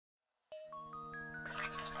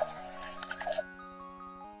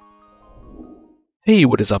Hey,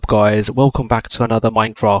 what is up guys? Welcome back to another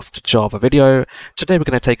Minecraft Java video. Today we're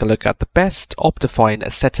going to take a look at the best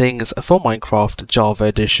OptiFine settings for Minecraft Java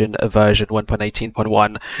Edition version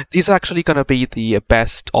 1.18.1. These are actually going to be the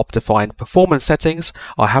best OptiFine performance settings.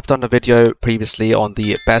 I have done a video previously on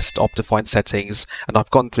the best OptiFine settings and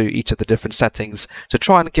I've gone through each of the different settings to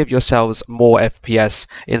try and give yourselves more FPS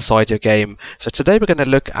inside your game. So today we're going to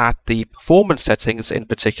look at the performance settings in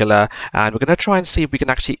particular, and we're going to try and see if we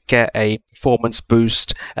can actually get a performance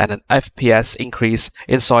boost and an FPS increase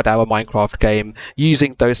inside our Minecraft game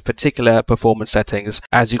using those particular performance settings.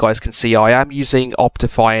 As you guys can see, I am using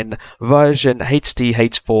OptiFine version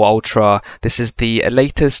HD-H4 Ultra. This is the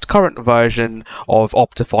latest current version of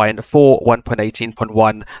OptiFine for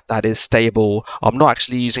 1.18.1 that is stable. I'm not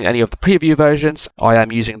actually using any of the preview versions. I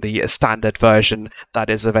am using the standard version that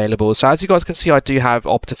is available. So as you guys can see, I do have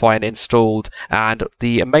OptiFine installed, and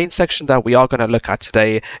the main section that we are going to look at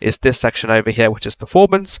today is this section over here, which is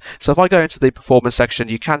performance. So if I go into the performance section,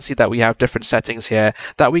 you can see that we have different settings here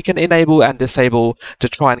that we can enable and disable to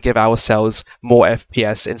try and give ourselves more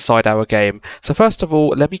FPS inside our game. So first of all,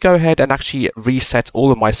 let me go ahead and actually reset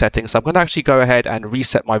all of my settings. So I'm going to actually go ahead and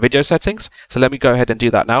reset my video settings. So let me go ahead and do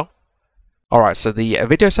that now. Alright, so the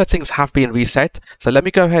video settings have been reset. So let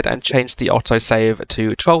me go ahead and change the autosave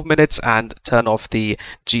to 12 minutes and turn off the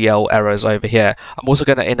GL errors over here. I'm also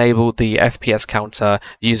going to enable the FPS counter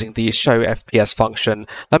using the show FPS function.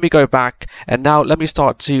 Let me go back and now let me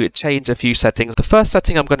start to change a few settings. The first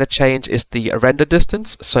setting I'm going to change is the render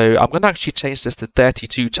distance. So I'm going to actually change this to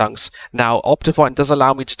 32 chunks. Now OptiFine does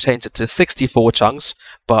allow me to change it to 64 chunks,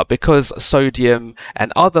 but because Sodium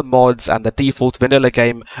and other mods and the default vanilla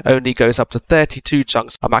game only goes up to 32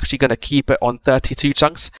 chunks, I'm actually going to keep it on 32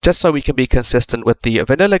 chunks just so we can be consistent with the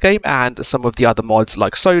vanilla game and some of the other mods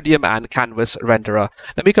like Sodium and Canvas Renderer.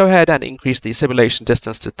 Let me go ahead and increase the simulation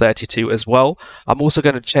distance to 32 as well. I'm also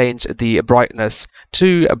going to change the brightness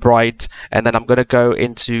to bright, and then I'm going to go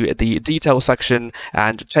into the detail section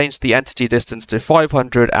and change the entity distance to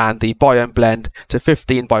 500 and the biome blend to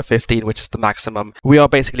 15 by 15, which is the maximum. We are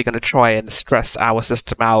basically going to try and stress our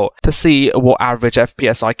system out to see what average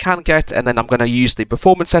FPS I can get, and then I'm going to use the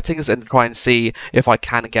performance settings and try and see if I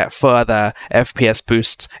can get further FPS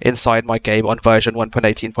boosts inside my game on version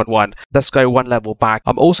 1.18.1. Let's go one level back.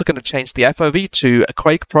 I'm also going to change the FOV to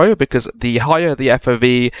Quake Pro, because the higher the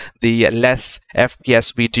FOV, the less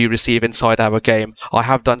FPS we do receive inside our game. I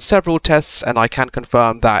have done several tests and I can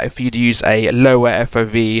confirm that if you'd use a lower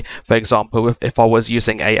FOV, for example, if I was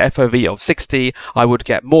using a FOV of 60, I would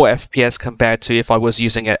get more FPS compared to if I was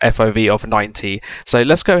using an FOV of 90. So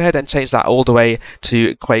let's go ahead and change that all the way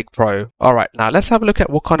to Quake Pro. Alright, now let's have a look at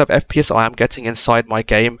what kind of FPS I am getting inside my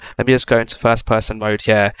game. Let me just go into first person mode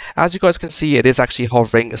here. As you guys can see, it is actually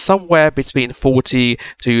hovering somewhere between 40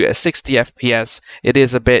 to 60 FPS. It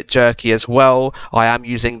is a bit jerky as well. I am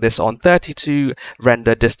using this on 32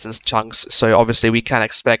 render distance chunks, so obviously we can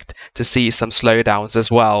expect to see some slowdowns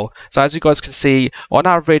as well. So as you guys can see, on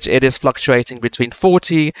average it is fluctuating between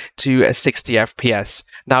 40 to 60 FPS.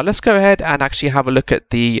 Now let's go ahead and actually have a look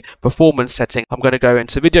at the performance setting. I'm going to go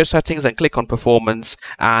into video settings and click on performance,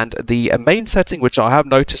 and the main setting which I have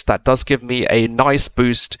noticed that does give me a nice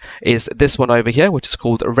boost is this one over here, which is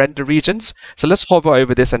called render regions. So let's hover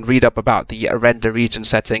over this and read up about the render region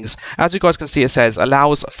settings. As you guys can see, it says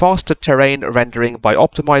allows faster terrain rendering by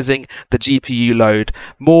optimizing the GPU load,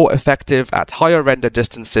 more effective at higher render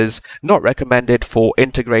distances, not recommended for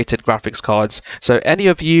integrated graphics cards. So any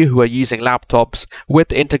of you who are using laptops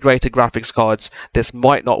with integrated graphics cards, this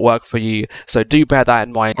might not work for you, so do bear that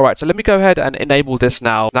in mind. Alright, so let me go ahead and enable this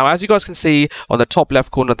now. Now as you guys can see on the top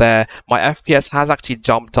left corner there, my FPS has actually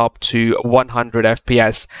jumped up to 100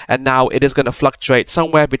 FPS, and now it is going to fluctuate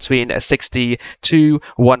somewhere between 60 to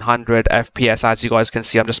 100 FPS. As you guys can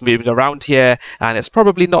see, I'm just moving around here, and it's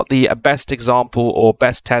probably not the best example or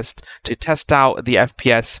best test to test out the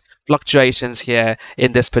FPS fluctuations here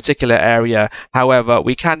in this particular area. However,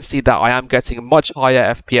 we can see that I am getting much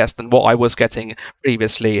higher FPS than what I was getting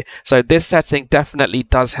previously. So this setting definitely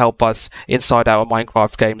does help us inside our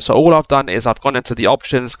Minecraft game. So all I've done is I've gone into the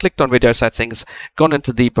options, clicked on video settings, gone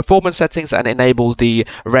into the performance settings and enabled the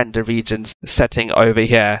render regions setting over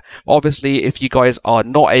here. Obviously, if you guys are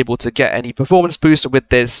not able to get any performance boost with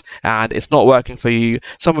this and it's not working for you,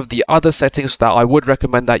 some of the other settings that I would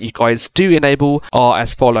recommend that you guys do enable are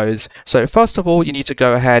as follows. So first of all, you need to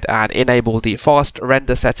go ahead and enable the fast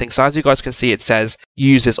render setting. So as you guys can see, it says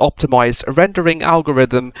uses optimized rendering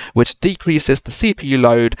algorithm, which decreases the CPU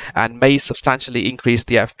load and may substantially increase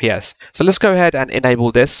the FPS. So let's go ahead and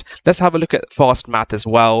enable this. Let's have a look at fast math as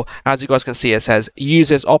well. As you guys can see, it says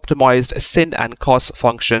uses optimized sin and cos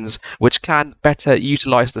functions, which can better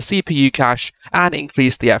utilize the CPU cache and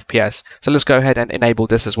increase the FPS. So let's go ahead and enable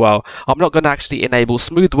this as well. I'm not going to actually enable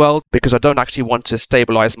smooth world because I don't actually want to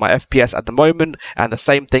stabilize my FPS at the moment, and the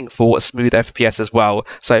same thing for smooth FPS as well.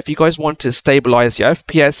 So if you guys want to stabilize your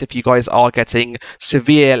FPS, if you guys are getting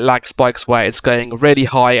severe lag spikes where it's going really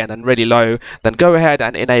high and then really low, then go ahead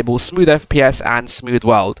and enable smooth FPS and smooth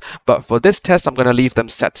world. But for this test, I'm going to leave them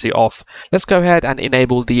set to off. Let's go ahead and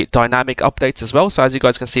enable the dynamic updates as well. So as you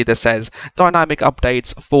guys can see, this says dynamic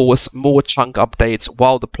updates force more chunk updates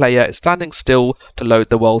while the player is standing still to load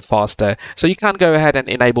the world faster. So you can go ahead and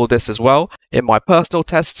enable this as well. In my personal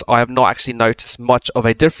tests, I have not actually noticed much of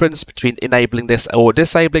a difference between enabling this or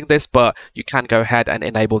disabling this, but you can go ahead and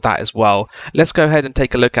enable that as well. Let's go ahead and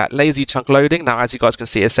take a look at lazy chunk loading. Now, as you guys can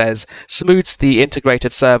see, it says smooths the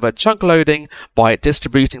integrated server chunk loading by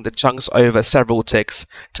distributing the chunks over several ticks.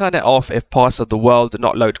 Turn it off if parts of the world do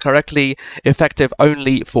not load correctly. Effective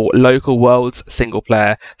only for local worlds, single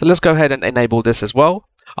player. So let's go ahead and enable this as well.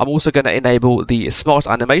 I'm also going to enable the smart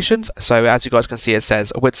animations. So as you guys can see, it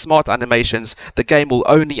says with smart animations, the game will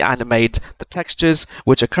only animate the textures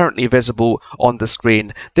which are currently visible on the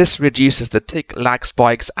screen. This reduces the tick lag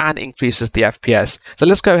spikes and increases the FPS. So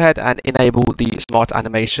let's go ahead and enable the smart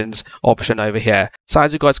animations option over here. So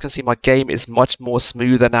as you guys can see, my game is much more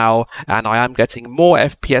smoother now, and I am getting more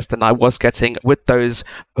FPS than I was getting with those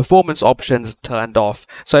performance options turned off.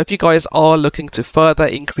 So if you guys are looking to further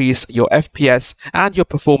increase your FPS and your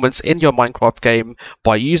performance in your Minecraft game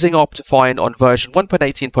by using OptiFine on version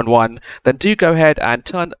 1.18.1, then do go ahead and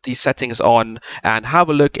turn these settings on and have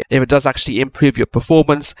a look if it does actually improve your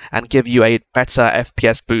performance and give you a better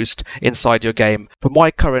FPS boost inside your game. For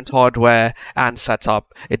my current hardware and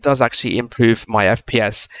setup, it does actually improve my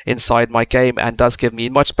FPS inside my game and does give me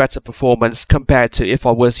much better performance compared to if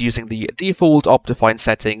I was using the default OptiFine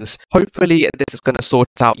settings. Hopefully this is going to sort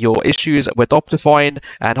out your issues with OptiFine,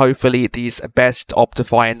 and hopefully these best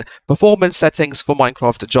OptiFine performance settings for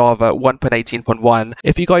Minecraft Java 1.18.1.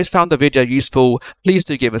 If you guys found the video useful, please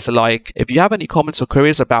do give us a like. If you have any comments or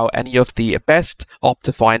queries about any of the best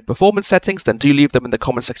OptiFine performance settings, then do leave them in the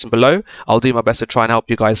comment section below. I'll do my best to try and help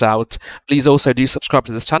you guys out. Please also do subscribe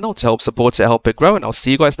to this channel to help support it, help it grow, and I'll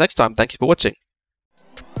see you guys next time. Thank you for watching.